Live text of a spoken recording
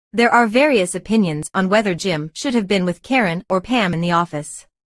There are various opinions on whether Jim should have been with Karen or Pam in the office.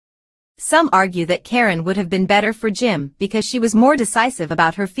 Some argue that Karen would have been better for Jim because she was more decisive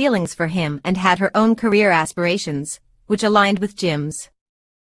about her feelings for him and had her own career aspirations, which aligned with Jim's.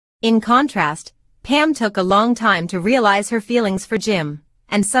 In contrast, Pam took a long time to realize her feelings for Jim,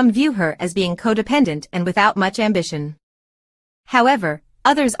 and some view her as being codependent and without much ambition. However,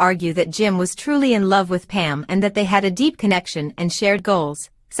 others argue that Jim was truly in love with Pam and that they had a deep connection and shared goals,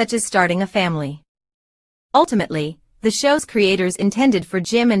 such as starting a family. Ultimately, the show's creators intended for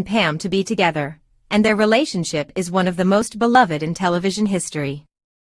Jim and Pam to be together, and their relationship is one of the most beloved in television history.